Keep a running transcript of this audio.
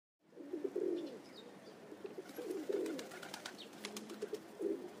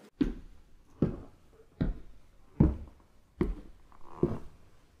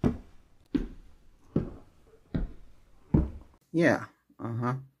Yeah.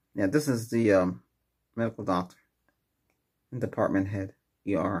 Yeah, this is the medical doctor and department head.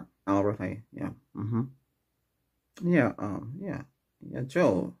 ER, Albert. Yeah. Yeah, yeah,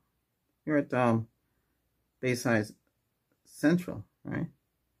 Joe. You're at Bayside Central, right?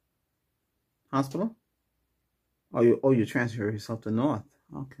 Hospital? You transfer yourself to North.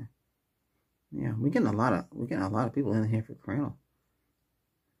 Okay. Yeah, we're getting a lot of people in here for Cranial.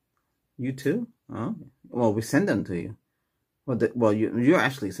 You too? Oh, well, we send them to you. Well, you're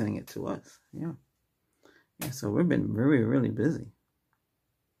actually sending it to us. Yeah. Yeah. So we've been really, really busy.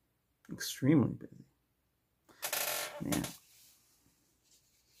 Extremely busy. Yeah.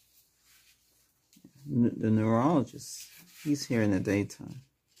 The neurologist, he's here in the daytime.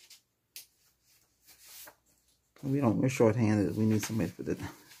 We're short-handed. We need somebody for the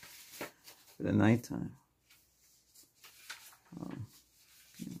nighttime.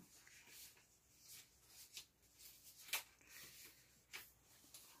 Yeah.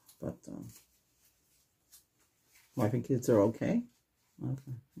 But wife and kids are okay.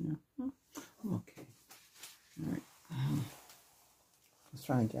 Okay. Yeah. Okay. All right. Let's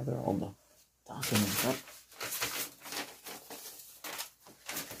try and gather all the documents up.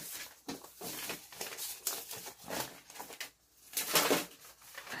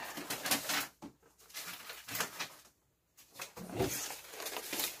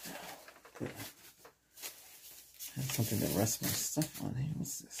 I have something to rest my stuff on here.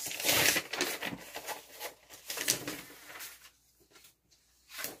 What's this?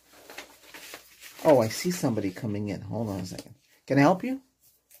 Oh, I see somebody coming in. Hold on a second. Can I help you?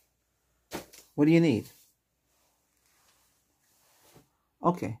 What do you need?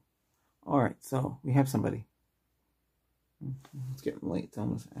 Okay. All right. So we have somebody. It's getting late. It's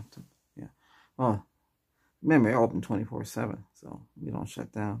almost after. Yeah. Well, remember, they're open 24/7, so we don't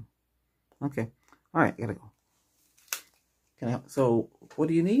shut down. Okay. All right. Gotta go. Can I? So, what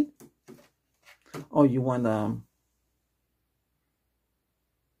do you need? Oh, you want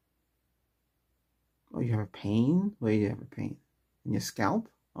Oh, you have a pain? Where do you have a pain? In your scalp?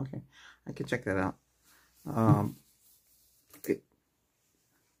 Okay, I can check that out. Okay.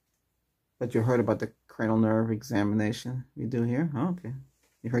 But you heard about the cranial nerve examination we do here? Oh, okay.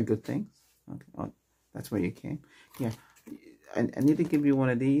 You heard good things? Okay. Oh, that's where you came. Yeah. I need to give you one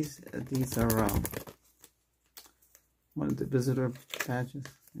of these. These are one of the visitor badges.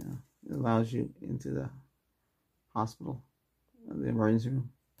 Yeah. It allows you into the hospital, the emergency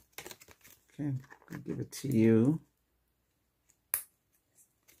room. Okay. I'll give it to you.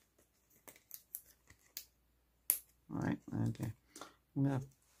 All right. Okay. I'm going to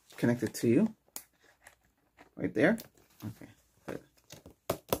connect it to you. Right there. Okay. Good.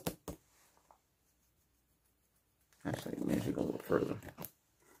 Actually, maybe go a little further.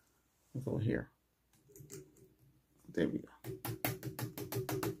 We'll go here. There we go.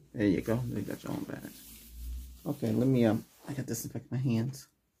 There you go. You got your own badge. Okay, let me, I got to disinfect my hands.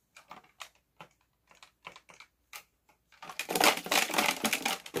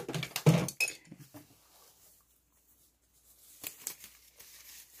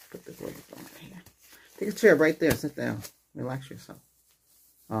 Put the gloves on here. Take a chair right there. Sit down. Relax yourself.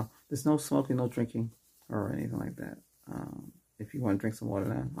 There's no smoking, no drinking, or anything like that. If you want to drink some water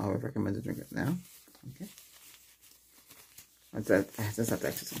now, I would recommend to drink it now. Okay. I just have to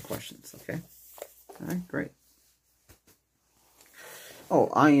ask you some questions. Okay. All right. Great. Oh,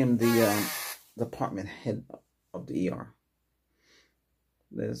 I am the department head of the ER.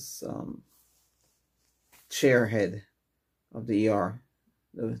 There's chair head of the ER.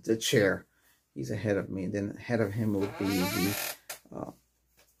 The chair. He's ahead of me. Then ahead of him would be the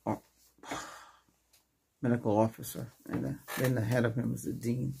medical officer, and then the head of him is the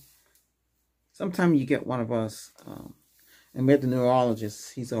dean. Sometimes you get one of us, and we have the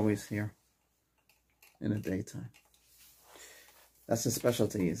neurologist. He's always here in the daytime. That's his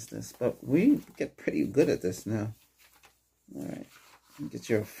specialty, is this. But we get pretty good at this now. All right, get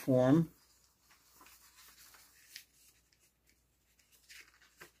your form.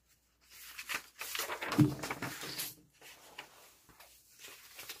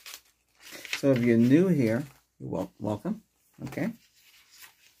 So if you're new here, you're welcome. Okay.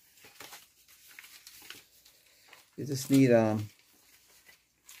 You just need, if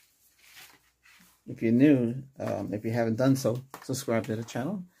you're new, if you haven't done so, subscribe to the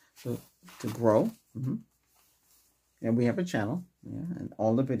channel to grow. And we have a channel, yeah, and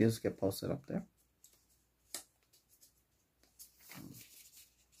all the videos get posted up there.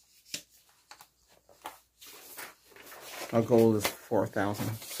 Our goal is 4,000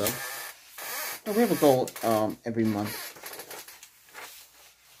 subs. We have a goal every month.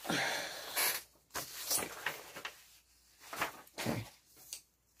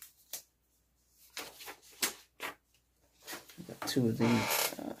 2 of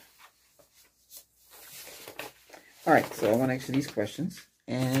these. All right, so I want to answer these questions,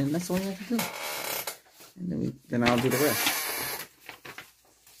 and that's all you have to do. And then I'll do the rest.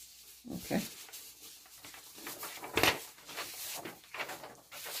 Okay.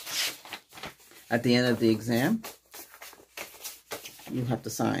 At the end of the exam, you have to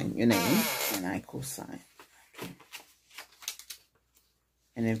sign your name, and I co-sign. Okay.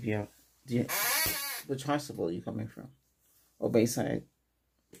 And if you're, which hospital are you coming from? Or Bayside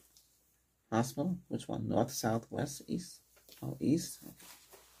Hospital? Which one? North, south, west, east? Oh, east? Okay.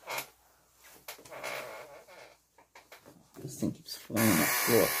 This thing keeps flying on the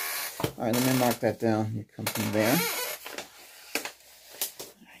floor. All right, let me mark that down. You come from there.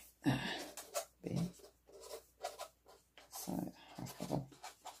 All right. Bayside Hospital.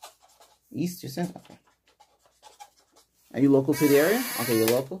 East, you said? Okay. Are you local to the area? Okay, you're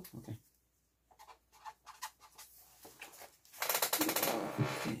local? Okay.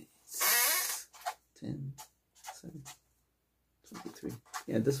 Okay. 10, 7, 23.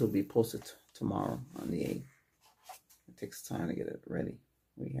 Yeah, this will be posted tomorrow on the 8th. It takes time to get it ready.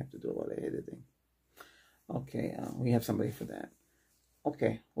 We have to do a lot of editing. Okay, we have somebody for that.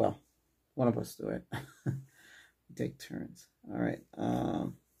 Okay, well, one of us do it. Take turns. All right.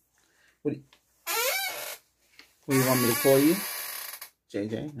 What do you want me to call you?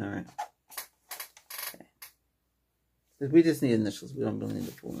 JJ? All right. Okay. We just need initials. We don't really need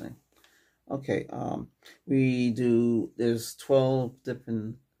the full name. Okay. There's 12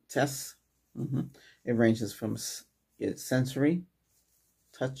 different tests. It ranges from sensory,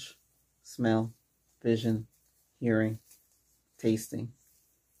 touch, smell, vision, hearing, tasting.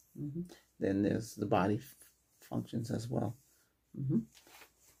 Then there's the body functions as well.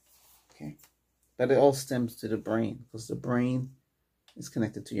 Okay. But it all stems to the brain, because the brain is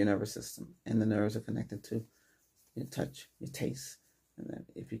connected to your nervous system, and the nerves are connected to your touch, your taste. And then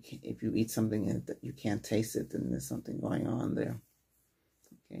if you eat something and you can't taste it, then there's something going on there.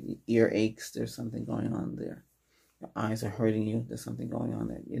 Okay, your ear aches, there's something going on there. Your eyes are hurting you, there's something going on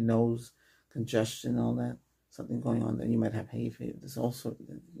there. Your nose, congestion, all that, something going on there. You might have hay fever. There's also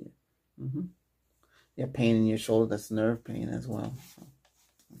you have pain in your shoulder, that's nerve pain as well. So,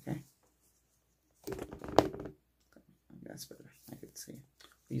 okay. That's better. I could see.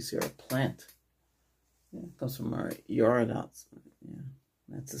 You see our plant. Yeah, it comes from our yard outside. Yeah,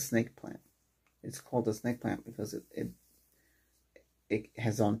 that's a snake plant. It's called a snake plant because it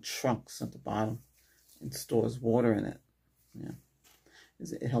has on trunks at the bottom and stores water in it. Yeah,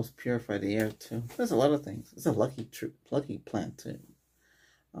 it helps purify the air too. There's a lot of things. It's a lucky plant too.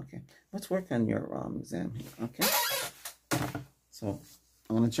 Okay, let's work on your exam here. Okay, so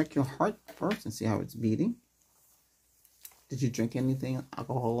I'm gonna check your heart first and see how it's beating. Did you drink anything,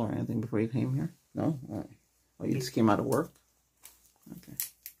 alcohol or anything before you came here? No? All right. Oh, you just came out of work? Okay.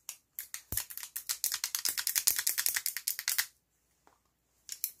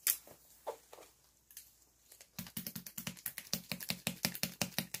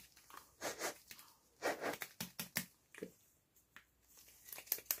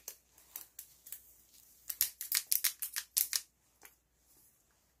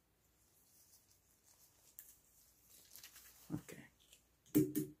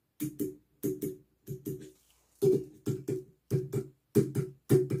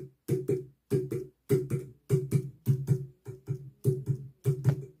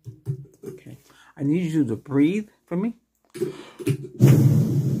 I need you to breathe for me.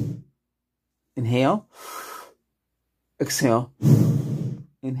 Inhale. Exhale.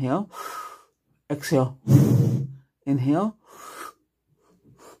 Inhale. Exhale. Inhale.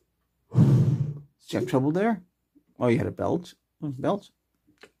 Did you have trouble there? Oh, you had a belch? Belch?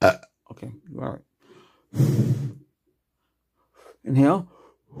 Okay, you all right. Inhale.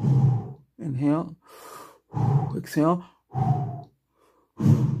 Inhale. Exhale.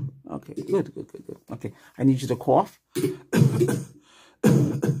 Okay, good. Okay, I need you to cough.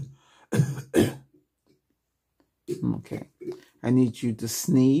 Okay, I need you to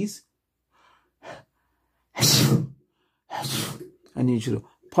sneeze. I need you to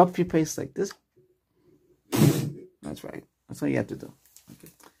puff your face like this. That's right. That's all you have to do. Okay.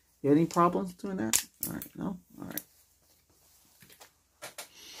 You have any problems doing that? All right, no? All right.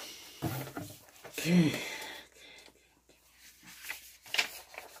 Okay.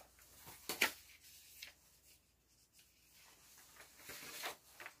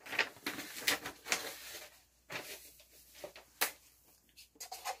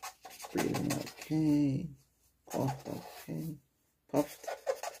 Breathing okay. Coughed okay. Puffed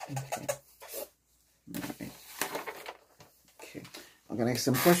okay. All right. Okay. I'm gonna ask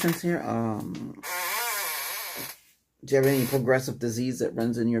some questions here. Do you have any progressive disease that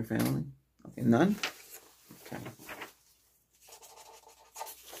runs in your family? Okay, none? Okay.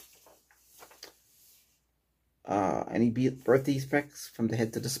 Any birth defects from the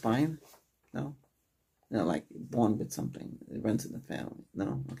head to the spine? No? No, like born with something. It runs in the family.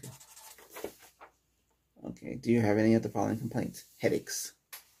 No? Okay. Okay. Do you have any of the following complaints? Headaches,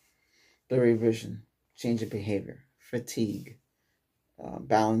 blurry vision, change of behavior, fatigue,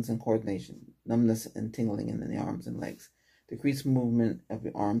 balance and coordination, numbness and tingling in the arms and legs, decreased movement of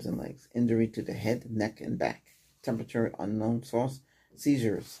the arms and legs, injury to the head, neck, and back, temperature unknown source,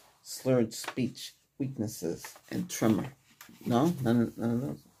 seizures, slurred speech, weaknesses, and tremor. No? None of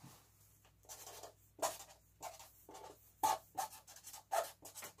those?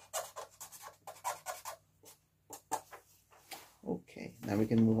 Okay, now we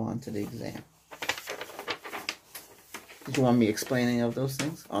can move on to the exam. Did you want me explaining of those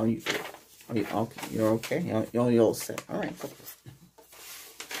things? Okay? You're okay? You're all set. All right.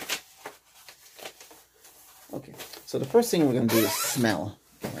 Okay. So the first thing we're going to do is smell.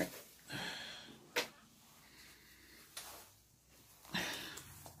 All right.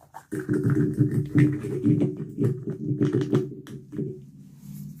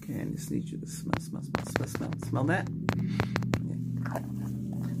 Okay, I just need you to smell that. Okay.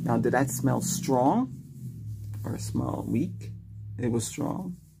 Now, did that smell strong or smell weak? It was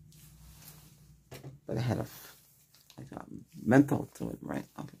strong, but it had a menthol to it, right?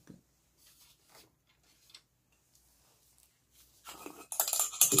 Okay, good.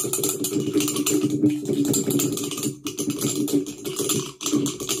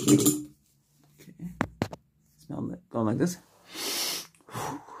 Okay, smell it. Go like this.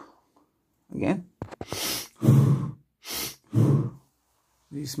 Again.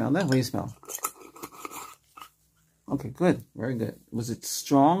 Do you smell that? What do you smell? Okay, good. Very good. Was it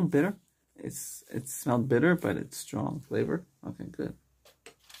strong, bitter? It smelled bitter, but it's strong flavor. Okay, good.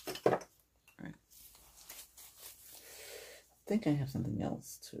 All right. I think I have something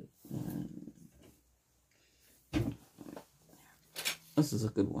else too. This is a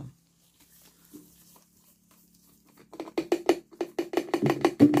good one.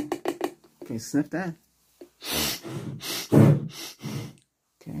 Okay, sniff that.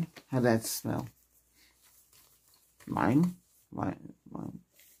 Okay, how'd that smell? Lime? Like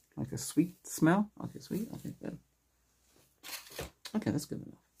a sweet smell? Okay, sweet. Okay, good. Okay, that's good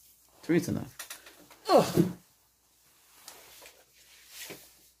enough. 3 is enough. Ugh.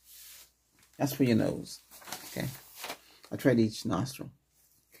 That's for your nose. Okay. I tried each nostril.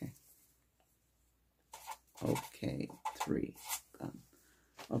 Okay. Okay, 3. Done.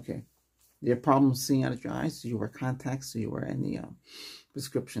 Okay. Do you have problems seeing out of your eyes? Do you wear contacts? Do you wear any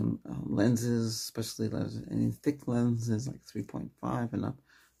prescription lenses, especially lenses, any thick lenses like 3.5 and up?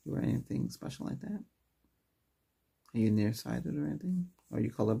 Do you wear anything special like that? Are you nearsighted or anything? Are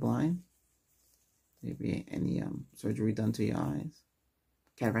you colorblind? Maybe any surgery done to your eyes?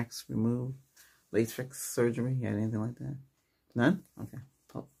 Cataracts removed? LASIK surgery? You had anything like that? None? Okay.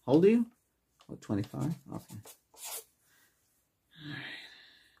 How old are you? Oh, 25? Okay. Alright.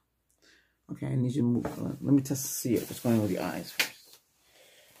 Okay, I need you to move. Let me test to see what's going on with your eyes first.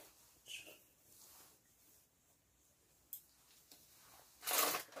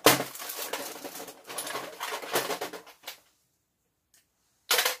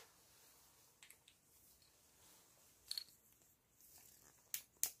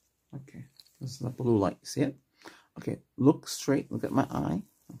 Okay, this is a blue light. You see it? Okay, look straight. Look at my eye.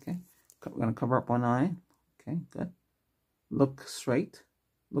 Okay, we're going to cover up one eye. Okay, good. Look straight.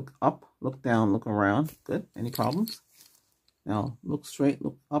 Look up. Look down. Look around. Good. Any problems? Now, look straight.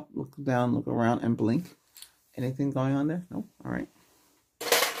 Look up. Look down. Look around and blink. Anything going on there? Nope. All right.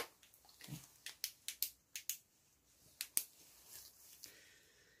 Okay.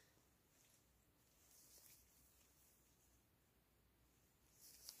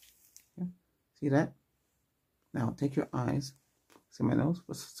 Okay. See that? Now, take your eyes. See my nose?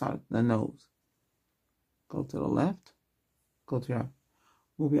 Let's start the nose. Go to the left. Go to your...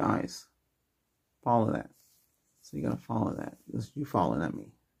 Move your eyes. Follow that. So you're going to follow that. You following at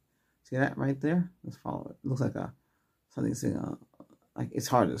me. See that right there? Let's follow it. It looks like something saying, like it's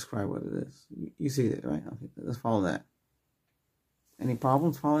hard to describe what it is. You see it, right? Okay, let's follow that. Any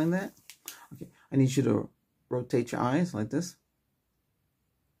problems following that? Okay, I need you to rotate your eyes like this.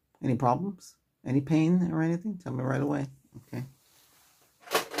 Any problems? Any pain or anything? Tell me right away. Okay.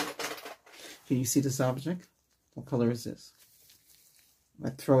 Can you see this object? What color is this? I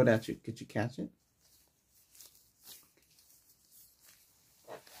throw it at you. Could you catch it?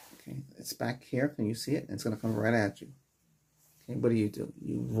 Okay, it's back here. Can you see it? It's going to come right at you. Okay, what do?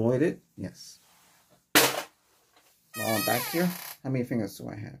 You avoid it? Yes. While I'm back here, how many fingers do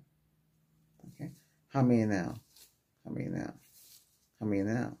I have? Okay. How many now? How many now? How many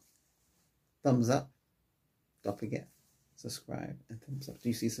now? Thumbs up. Don't forget. Subscribe and thumbs up. Do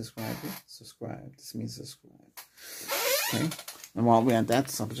you see subscribe here? Subscribe. This means subscribe. Okay. And while we're at that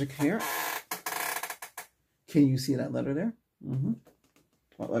subject here, can you see that letter there? Mm-hmm.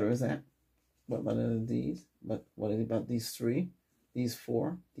 What letter is that? What letter are these? What about these 3? These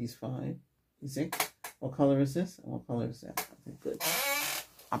 4? These 5? These 6? What color is this? And what color is that? Okay, good.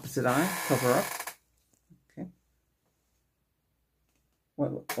 Opposite eye. Cover up. Okay.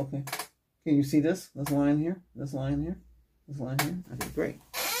 What? Okay. Can you see this? This line here? This line here? This line here? Okay, great.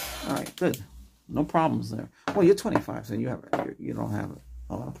 All right, good. No problems there. Well, you're 25, so you don't have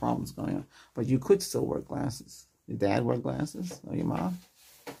a lot of problems going on. But you could still wear glasses. Your dad wear glasses? Or your mom?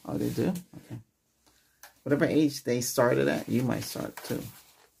 Oh, they do? Okay. Whatever age they started at, you might start too.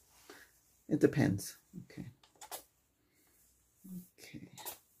 It depends. Okay. Okay.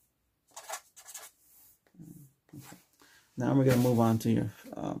 Okay. Now we're going to move on to your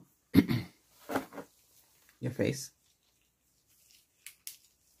your face.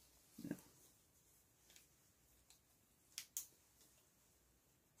 Yeah.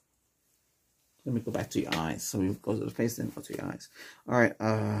 Let me go back to your eyes. So we go to the face, then go to your eyes. All right.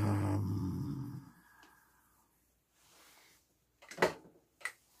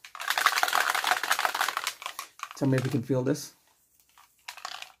 Tell me if you can feel this.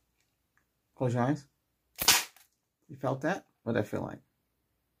 Close your eyes. You felt that? What did that feel like?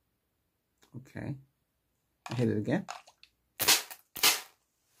 Okay. I hit it again.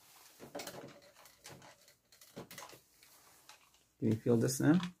 Can you feel this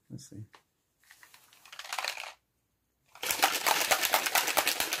now? Let's see.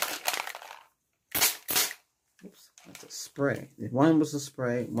 Oops, that's a spray. One was a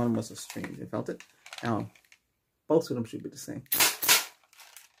spray, one was a stream. You felt it? Now, both of them should be the same.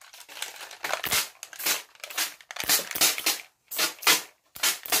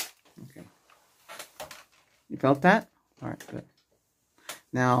 Okay. You felt that? All right, good.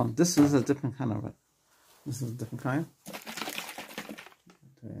 Now, this is a different kind of this is a different kind.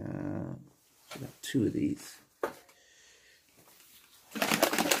 I got 2 of these.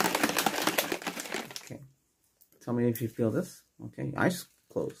 Okay. Tell me if you feel this. Okay, eyes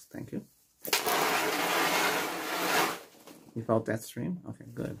closed. Thank you. You felt that stream? Okay,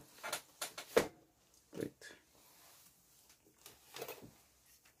 good. Great.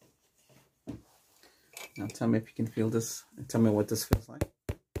 Now tell me if you can feel this. And tell me what this feels like.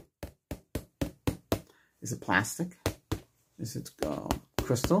 Is it plastic? Is it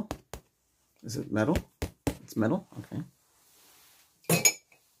crystal? Is it metal? It's metal? Okay.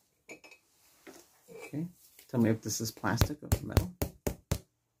 Okay. Tell me if this is plastic or metal.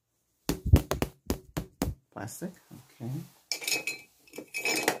 Plastic. Okay.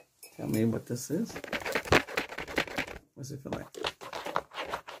 Tell me what this is. What does it feel like?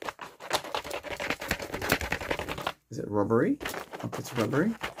 Is it rubbery? Okay, it's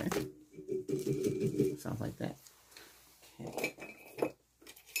rubbery. Okay. Sounds like that. Okay.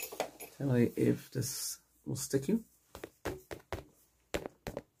 Tell me if this will stick you.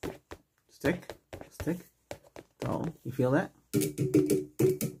 Stick. Stick. Oh, you feel that?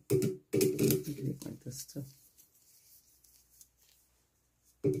 Like this too.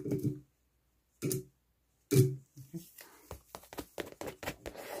 Okay.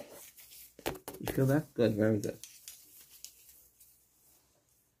 You feel that? Good, very good.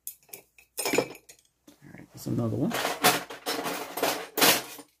 Alright, there's another one.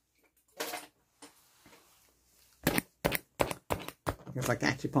 It's like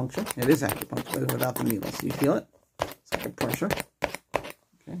acupuncture. It is acupuncture, but without the needles. You feel it? It's like a pressure.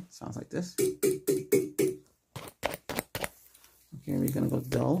 Okay, sounds like this. Okay, we're gonna go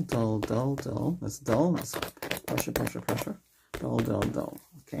dull, dull, dull, dull. That's dull. That's pressure, pressure, pressure. Dull, dull, dull.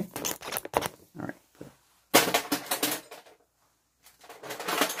 Okay. All right. Good.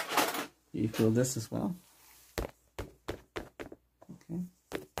 You feel this as well? Okay.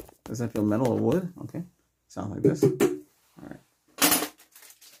 Does that feel metal or wood? Okay. Sounds like this. All right.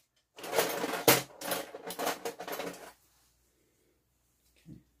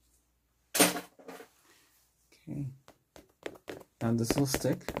 Okay. Now this will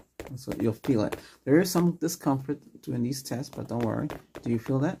stick, so you'll feel it. There is some discomfort doing these tests, but don't worry. Do you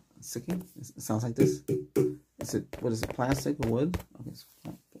feel that sticking? It sounds like this. Is it, what is it, plastic or wood? Okay, it's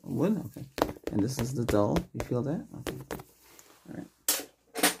wood. Okay, and this is the dull. You feel that? Okay. All right.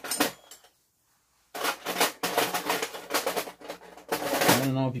 I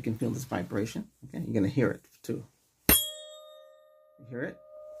don't know if you can feel this vibration. Okay, you're gonna hear it too. You hear it?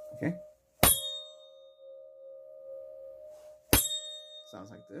 Okay. Sounds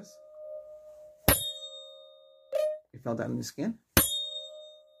like this. You felt that in your skin?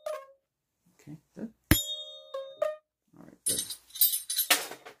 Okay, good. All right, good.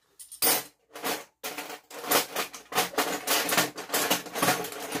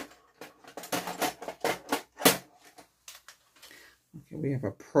 Okay, we have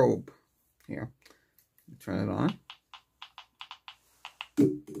a probe here. Turn it on.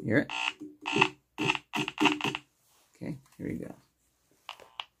 Hear it? Okay, here we go.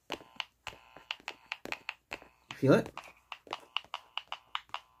 Feel it?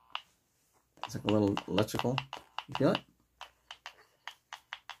 It's like a little electrical. You feel it?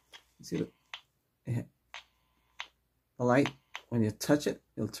 You see the light, when you touch it,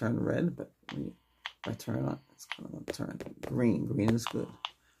 it'll turn red, but when if I turn it on, it's going to turn green. Green is good.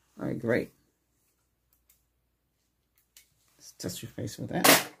 All right, great. Let's test your face with that.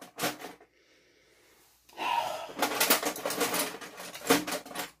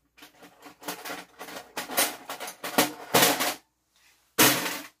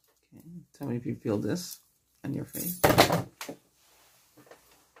 Tell me if you feel this on your face.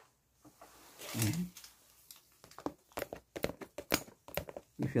 Okay.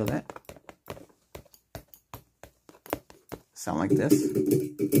 You feel that? Sound like this?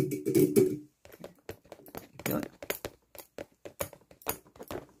 Okay. You feel it?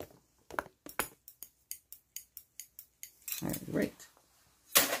 All right, great.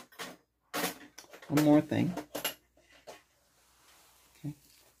 One more thing.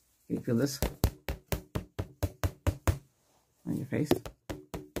 You feel this on your face?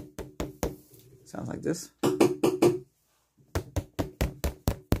 Sounds like this. All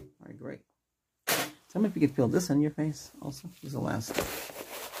right, great. Tell me if you can feel this on your face also. This is the last.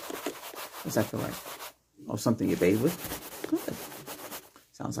 What's that feel like? Oh, something you bathe with? Good.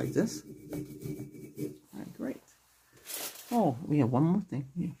 Sounds like this. All right, great. Oh, we have one more thing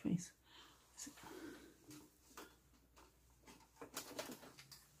on your face.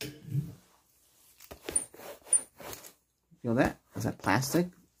 Feel that? Is that plastic?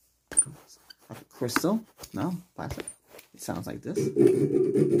 Like a crystal? No? Plastic? It sounds like this.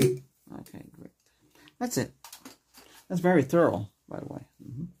 Okay, great. That's it. That's very thorough, by the way.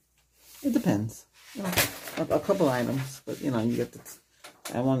 It depends. You know, a couple items, but you know, you get the...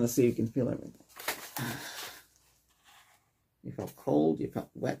 I wanted to see if you can feel everything. You felt cold, you felt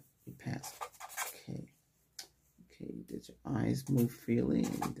wet, you passed. Okay. Okay, did your eyes move freely?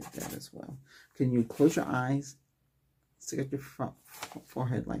 And you did that as well. Can you close your eyes? Stick out your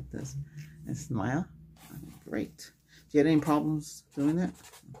forehead like this and smile. Great. Do you have any problems doing that?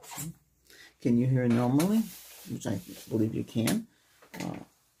 Okay. Can you hear normally? Which I believe you can.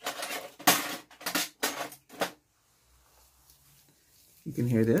 You can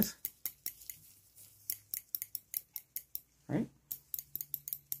hear this. Right?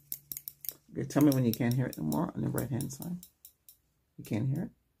 Okay, tell me when you can't hear it no more on the right hand side. You can't hear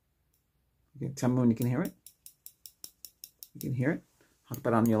it? Okay, tell me when you can hear it. You can hear it? How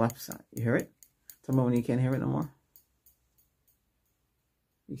about on your left side? You hear it? Tell me when you can't hear it no more.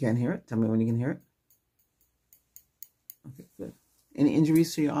 You can't hear it? Tell me when you can hear it. Okay, good. Any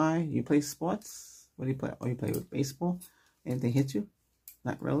injuries to your eye? You play sports? What do you play? Oh, you play with baseball? Anything hit you?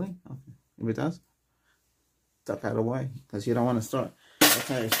 Not really? Okay. If it does, duck out of the way. Because you don't want to start. That's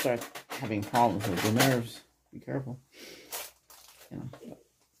how you start having problems with your nerves. Be careful. You know, but,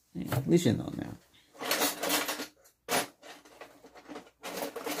 yeah, at least you know now.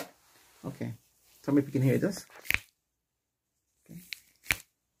 Okay. Tell me if you can hear this. Okay.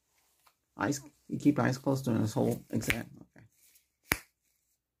 Eyes, you keep eyes closed during this whole exam. Okay.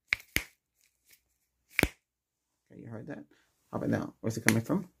 Okay, you heard that? How about now? Where's it coming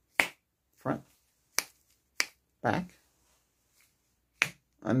from? Front? Back?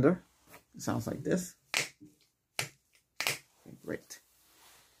 Under? It sounds like this. Okay, great.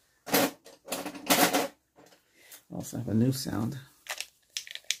 I also have a new sound.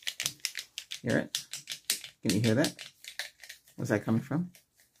 Hear it? Can you hear that? Where's that coming from?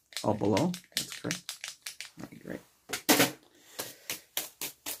 Oh, below? That's correct. All right, great.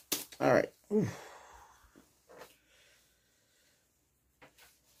 All right. Ooh.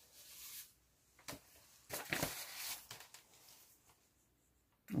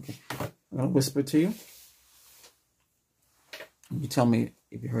 Okay. I'm going to whisper to you. You tell me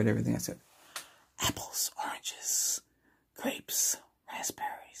if you heard everything I said. Apples, oranges, grapes,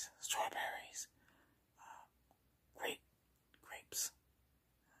 raspberries, strawberries, grapes.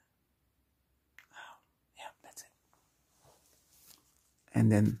 Yeah, that's it.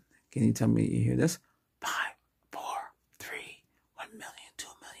 And then, can you tell me you hear this? 5, 4, 3, 1 million, 2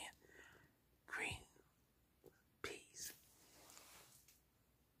 million green peas.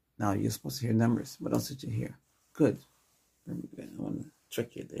 Now you're supposed to hear numbers. What else did you hear? Good. Very good. I want to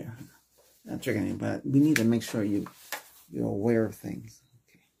trick you there. Not tricking you, but we need to make sure you're aware of things.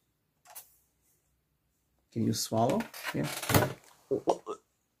 Okay. Can you swallow? Yeah.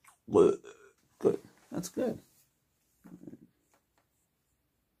 Good. That's good.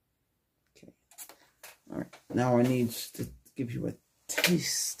 Okay. All right. Now I need to give you a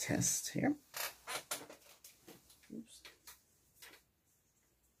taste test here. Oops.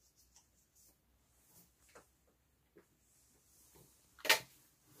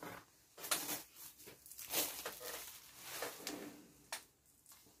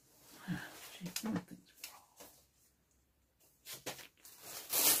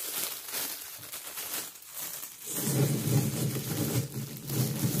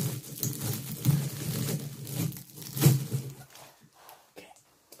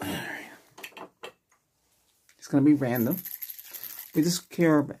 Going to be random. We just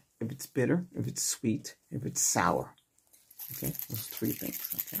care about if it's bitter, if it's sweet, if it's sour. Okay, those three things.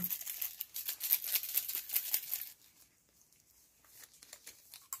 Okay.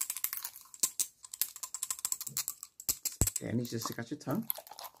 Okay, I need you to stick out your tongue.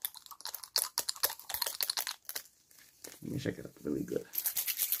 Let me shake it up really good.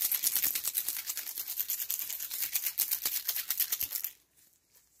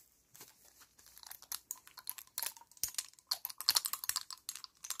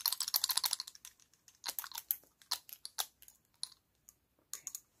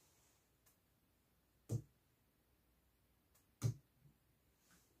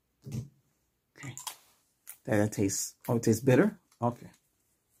 That tastes, oh, it tastes bitter? Okay.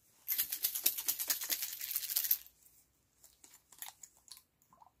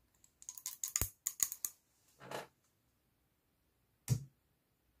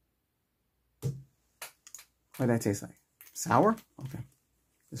 What did that taste like? Sour? Okay.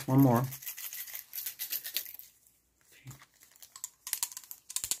 Just one more.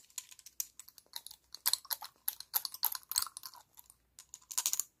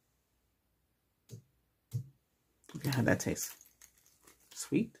 Okay, how'd that taste?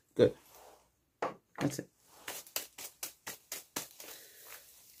 Sweet? Good. That's it.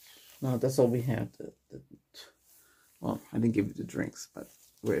 No, that's all we have. Well, I didn't give you the drinks, but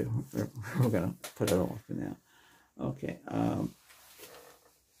we're gonna put it off for now. Okay.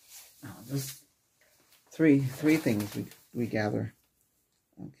 There's three things we gather.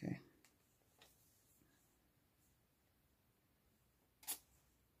 Okay.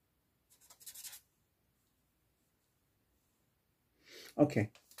 Okay.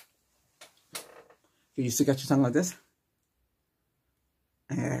 Can you stick out your tongue like this?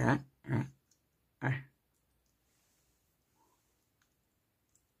 Like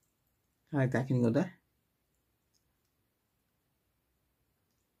that. Can you go there?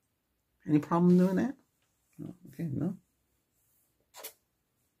 Any problem doing that? No. Okay, no.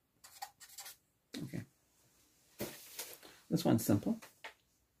 Okay. This one's simple.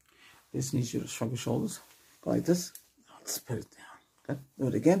 This needs you to shrug your shoulders. Go like this. I'll just put it down. Okay. Do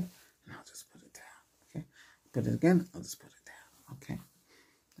it again. And I'll just put it down. Okay. Put it again. I'll just put it down. Okay.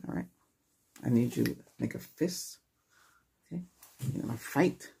 All right. I need you to make a fist. Okay. You're gonna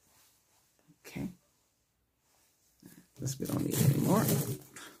fight. Okay. This we don't need anymore.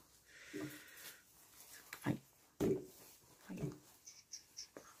 Fight. Fight.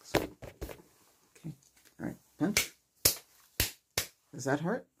 Okay. All right. Punch. Does that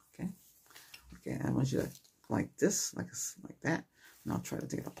hurt? Okay. Okay. I want you to like this, like that. And I'll try to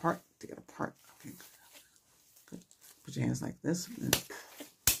take it apart. Take it apart. Okay. Good. Put your hands like this. And then, okay.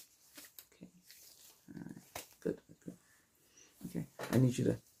 All right. Good. Good. Okay. I need you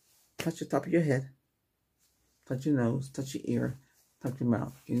to touch the top of your head. Touch your nose. Touch your ear. Touch your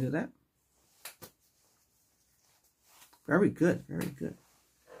mouth. Can you do that? Very good. Very good.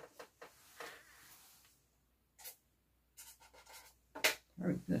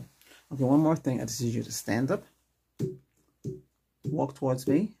 Very good. Okay, one more thing. I just need you to stand up. Walk towards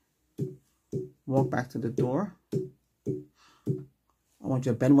me. Walk back to the door. I want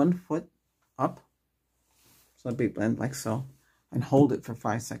you to bend one foot up. So it'll be bend like so. And hold it for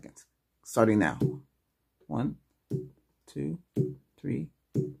 5 seconds. Starting now. 1, 2, 3,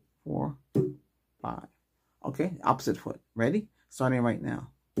 4, 5. Okay, opposite foot. Ready? Starting right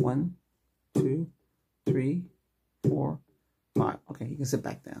now. 1, 2, 3, 4, 5. Okay, you can sit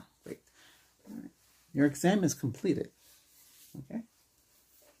back down. Great. All right. Your exam is completed. Okay.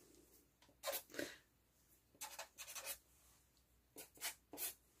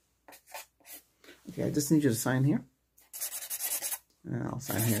 Okay, I just need you to sign here. And I'll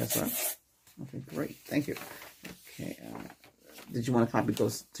sign here as well. Okay, great. Thank you. Okay, Did you want a copy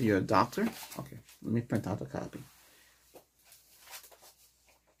goes to your doctor? Okay, let me print out a copy.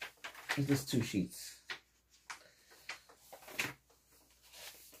 It's just 2 sheets.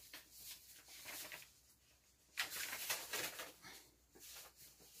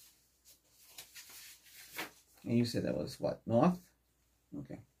 And you said that was what, north?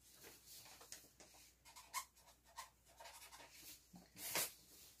 Okay.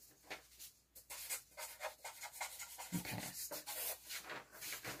 Passed.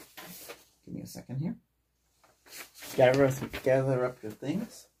 Give me a second here. Gather up your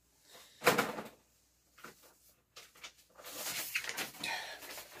things.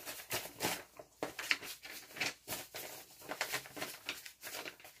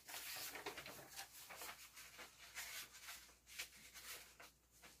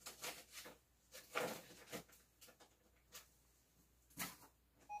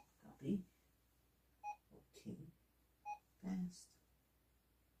 Copy. Okay. Passed.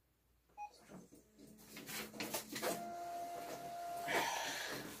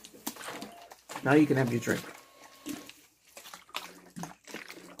 Now you can have your drink.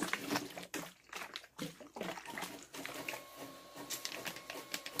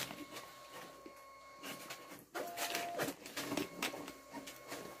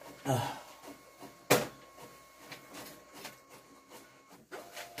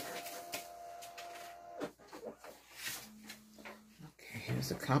 Okay, here's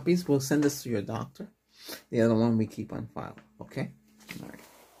the copies. We'll send this to your doctor. The other one we keep on file. Okay? All right.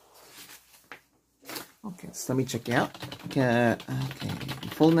 Okay, so let me check you out. Okay,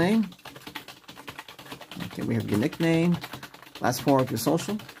 full name. Okay, we have your nickname, last 4 of your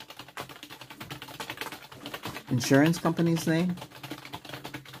social, insurance company's name,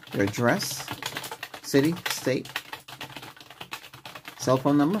 your address, city, state, cell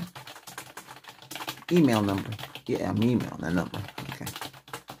phone number, email number. Yeah, I'm emailing that number. Okay.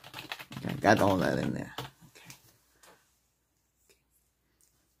 Okay, got all that in there. Okay.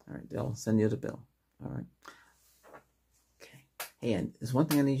 All right, they'll send you the bill. All right. Okay. Hey, and there's one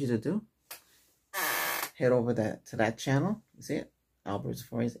thing I need you to do. Head over to that channel. You see it? Albert's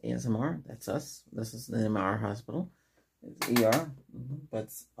Voice ASMR. That's us. This is the name of our hospital. It's ER, but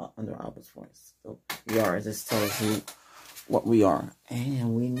it's under Albert's Voice. So ER just tells you what we are.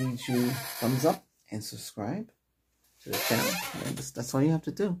 And we need you thumbs up and subscribe to the channel. And that's all you have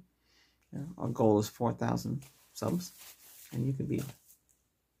to do. Yeah, our goal is 4,000 subs. And you can be,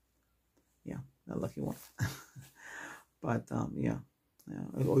 yeah, a lucky one. But, yeah.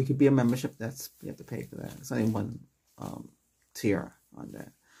 Or you could be a membership. That's, you have to pay for that. It's only one tier on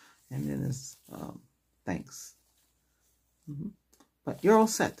that. And then it's thanks. But you're all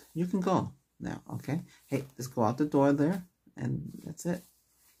set. You can go now, okay? Hey, just go out the door there, and that's it.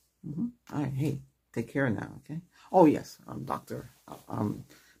 All right, hey, take care now, okay? Oh, yes, I'm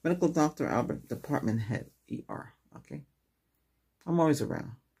Medical Doctor Albert, Department Head, ER, okay? I'm always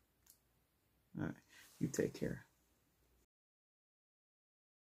around. All right, you take care.